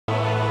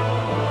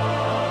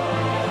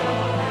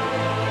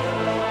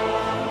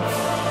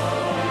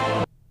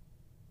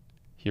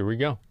Here we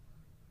go.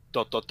 Is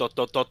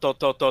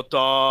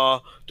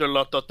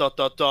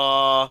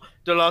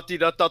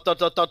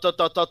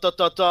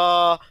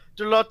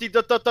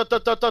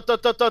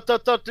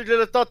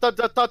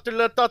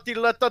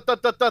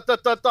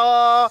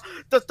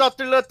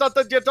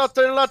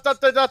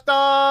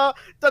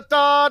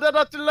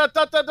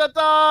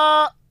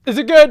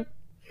it good?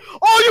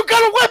 Oh, you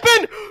got a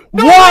weapon!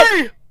 No What?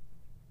 way!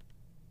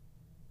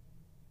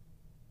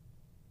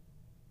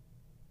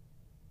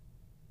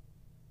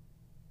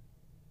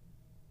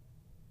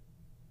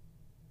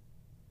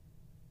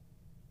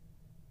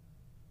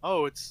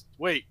 Oh, it's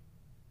wait,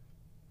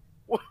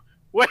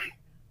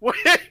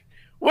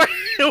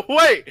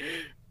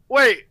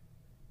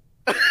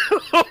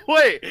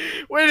 wait,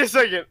 wait a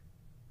second.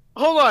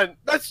 Hold on,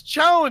 that's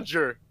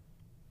Challenger.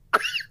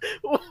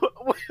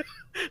 What?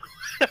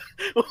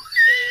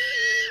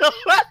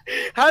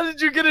 How did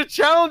you get a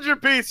Challenger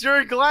piece? You're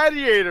a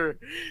gladiator.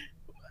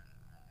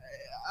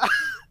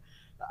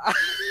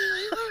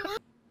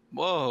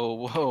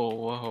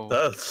 Whoa.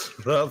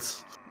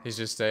 That's. He's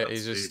just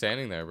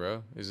standing there,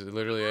 bro. He's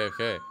literally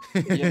AFK.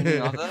 You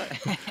know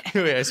that?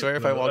 Wait, I swear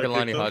if I walk in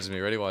line, he hodges me.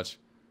 Ready? Watch.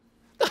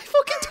 I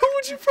fucking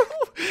told you, bro.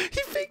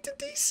 He faked a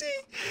DC.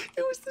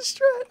 It was the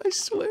strat. I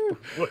swear.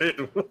 Wait,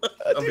 what?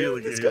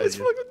 Dude, this guy's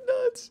fucking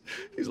nuts.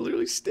 He's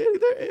literally standing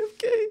there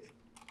AFK.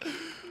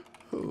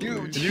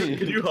 Dude,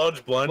 Can you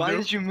hodge blind? Why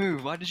did you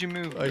move? Why did you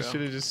move, bro? I should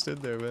have just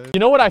stood there, man.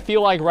 You know what I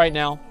feel like right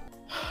now?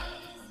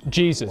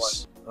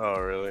 Jesus. What?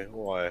 Oh, really?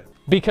 Why?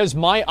 Because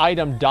my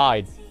item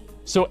died,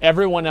 so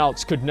everyone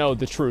else could know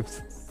the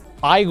truth.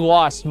 I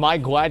lost my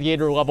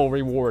gladiator level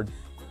reward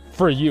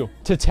for you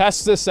to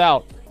test this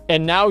out,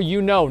 and now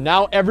you know.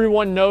 Now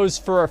everyone knows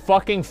for a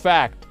fucking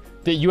fact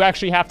that you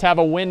actually have to have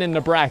a win in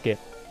the bracket,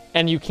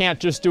 and you can't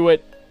just do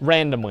it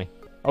randomly.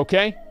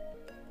 Okay?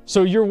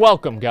 So you're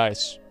welcome,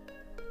 guys.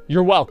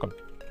 You're welcome.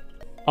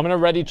 I'm gonna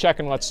ready check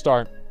and let's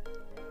start.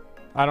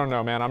 I don't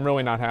know, man. I'm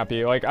really not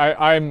happy. Like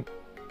I'm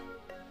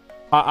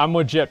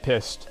legit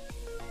pissed.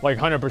 Like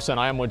 100%,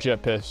 I am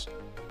legit pissed.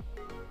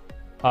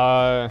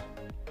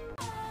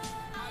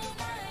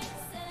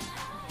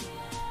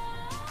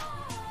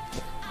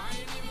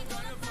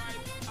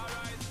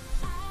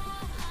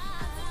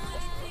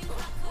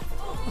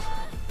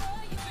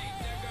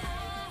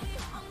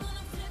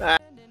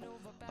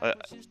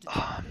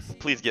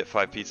 Please get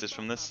 5 pieces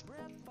from this.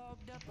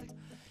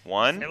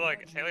 1. Hey look,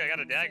 I got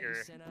a dagger.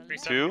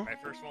 2. My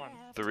first one.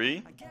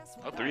 3.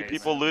 Oh, 3 nice.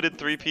 people looted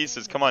 3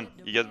 pieces. Come on,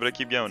 you guys better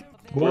keep going.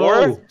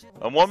 Whoa. 4.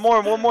 And one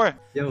more.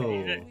 Yo.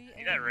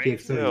 You that ring?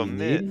 Yo,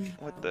 man,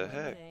 what the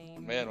heck?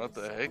 Man, what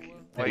the heck?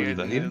 Why What you do you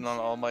guys need? hitting on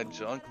all my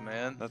junk,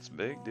 man? That's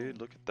big, dude.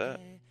 Look at that.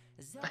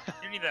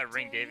 You need that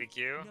ring, David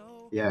Q.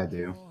 Yeah, I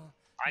do.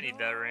 I need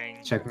that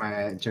ring. Check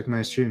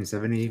my stream,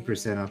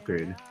 70%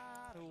 upgrade.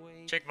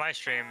 Check my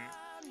stream.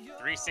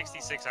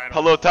 366 items.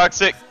 Hello,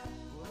 Toxic.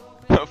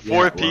 4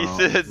 well,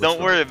 pieces. what's Don't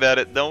up? worry about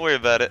it. Don't worry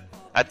about it.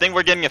 I think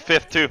we're getting a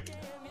 5th too.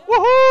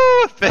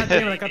 Woohoo! God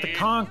damn it, I 5th. got the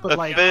conch, but The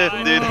like,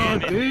 5th, dude. oh,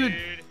 dude.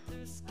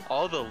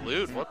 All the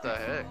loot, what the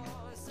heck?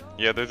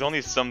 Yeah, there's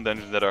only some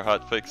dungeons that are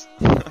hot fixed.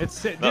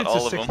 It's, dude, Not it's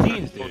all a of them.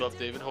 16, dude. Hold up,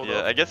 David, hold Yeah,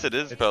 up. I guess it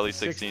is It's probably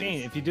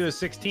 16. If you do a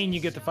 16, you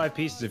get the 5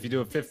 pieces. If you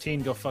do a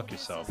 15, go fuck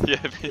yourself.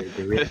 Yeah.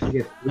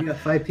 We got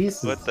 5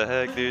 pieces. What the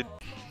heck, dude?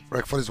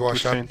 Rekford is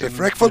washed up. If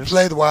Rekford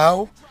played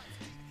WoW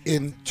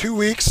in 2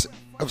 weeks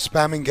of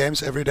spamming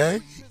games every day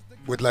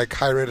with like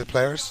high-rated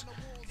players,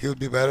 he would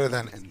be better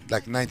than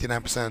like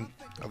 99%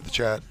 of the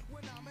chat,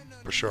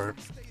 for sure.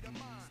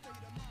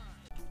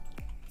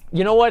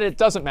 You know what? It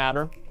doesn't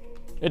matter.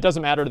 It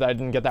doesn't matter that I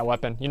didn't get that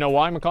weapon. You know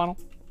why, McConnell?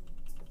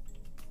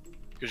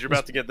 Because you're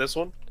about to get this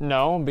one?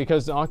 No,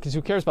 because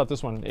who cares about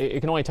this one? It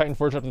can only Titan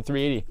Forge up to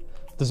 380.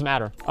 Doesn't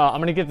matter. I'm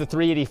gonna get the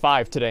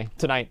 385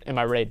 tonight in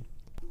my raid.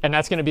 And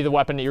that's gonna be the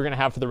weapon that you're gonna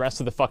have for the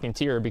rest of the fucking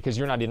tier because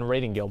you're not in a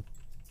raiding guild.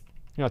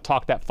 You know,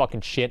 talk that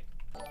fucking shit.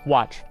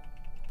 Watch.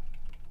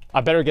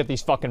 I better get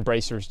these fucking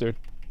bracers, dude.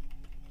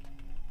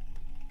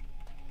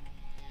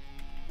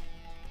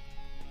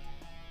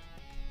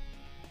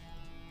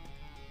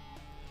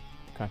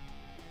 Okay.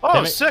 Oh,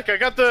 Damn it. sick! I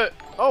got the.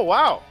 Oh,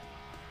 wow.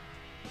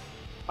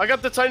 I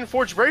got the Titan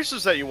Forge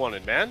bracers that you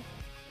wanted, man.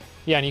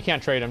 Yeah, and you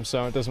can't trade them,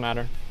 so it doesn't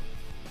matter.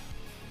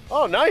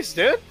 Oh, nice,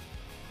 dude.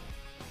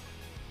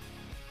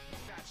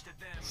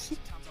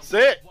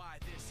 Sick.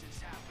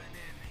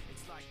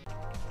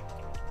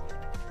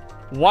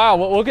 Wow,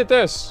 look at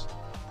this.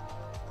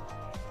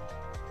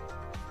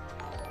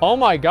 Oh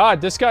my god,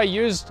 this guy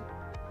used...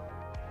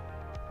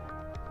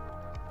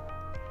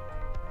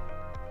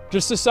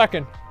 Just a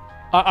second.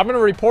 I'm gonna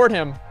report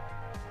him.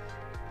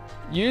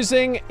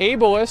 Using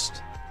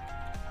ableist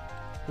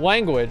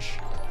language.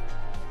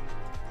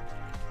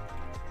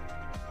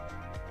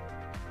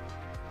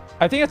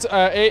 I think it's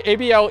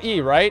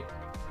ABLE, right?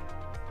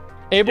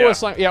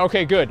 Ableist language. Yeah,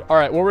 okay, good. All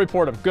right, we'll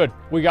report him. Good,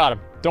 we got him.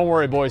 Don't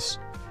worry, boys.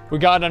 We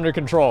got it under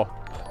control.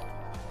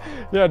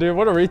 Yeah, dude,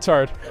 what a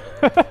retard.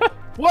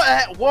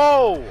 What?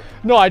 Whoa!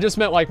 No, I just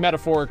meant like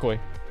metaphorically.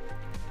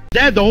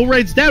 Dead, the whole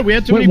raid's dead. We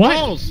had too many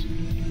balls.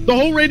 The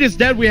whole raid is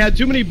dead. We had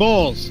too many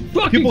balls.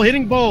 People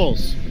hitting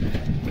balls.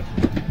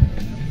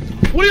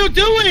 What are you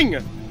doing?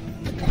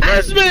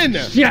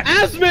 Asmon! Yeah.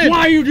 Asmon! Why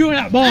are you doing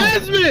that ball?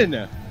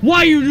 Asmon!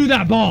 Why you do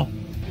that ball?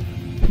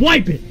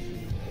 Wipe it.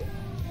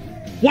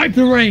 Wipe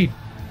the raid.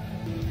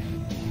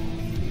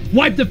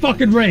 Wipe the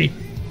fucking raid.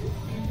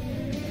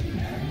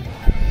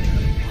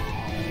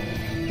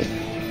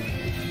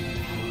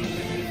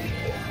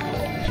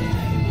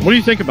 What do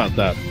you think about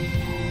that?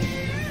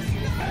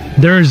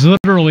 There is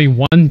literally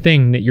one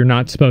thing that you're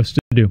not supposed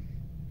to do.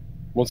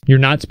 You're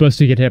not supposed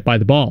to get hit by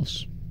the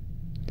balls.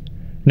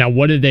 Now,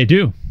 what did they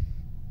do?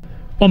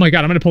 Oh my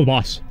god, I'm gonna pull the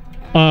boss.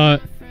 Oh.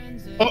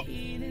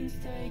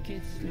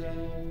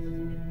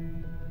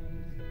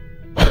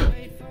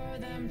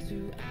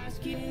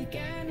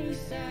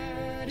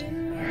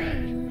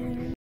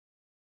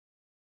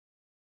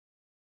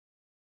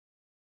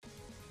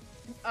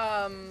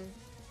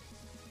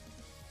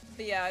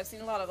 But yeah, I've seen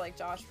a lot of like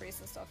Josh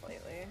Priest and stuff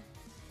lately.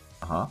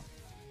 Uh-huh.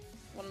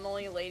 One and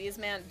only ladies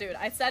man. Dude,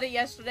 I said it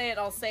yesterday and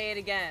I'll say it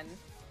again.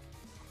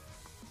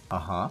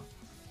 Uh-huh.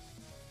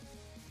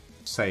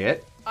 Say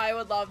it. I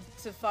would love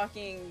to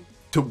fucking...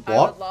 To what?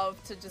 I would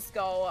love to just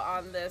go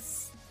on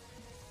this...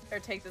 Or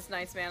take this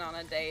nice man on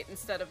a date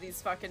instead of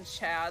these fucking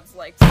chads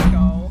like to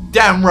go.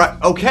 Damn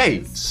right.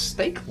 Okay.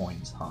 Steak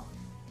loins, huh?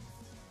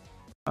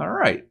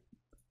 Alright.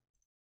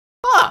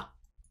 Ah!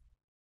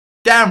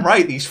 Damn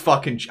right, these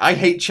fucking... I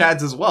hate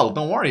chads as well.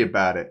 Don't worry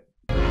about it.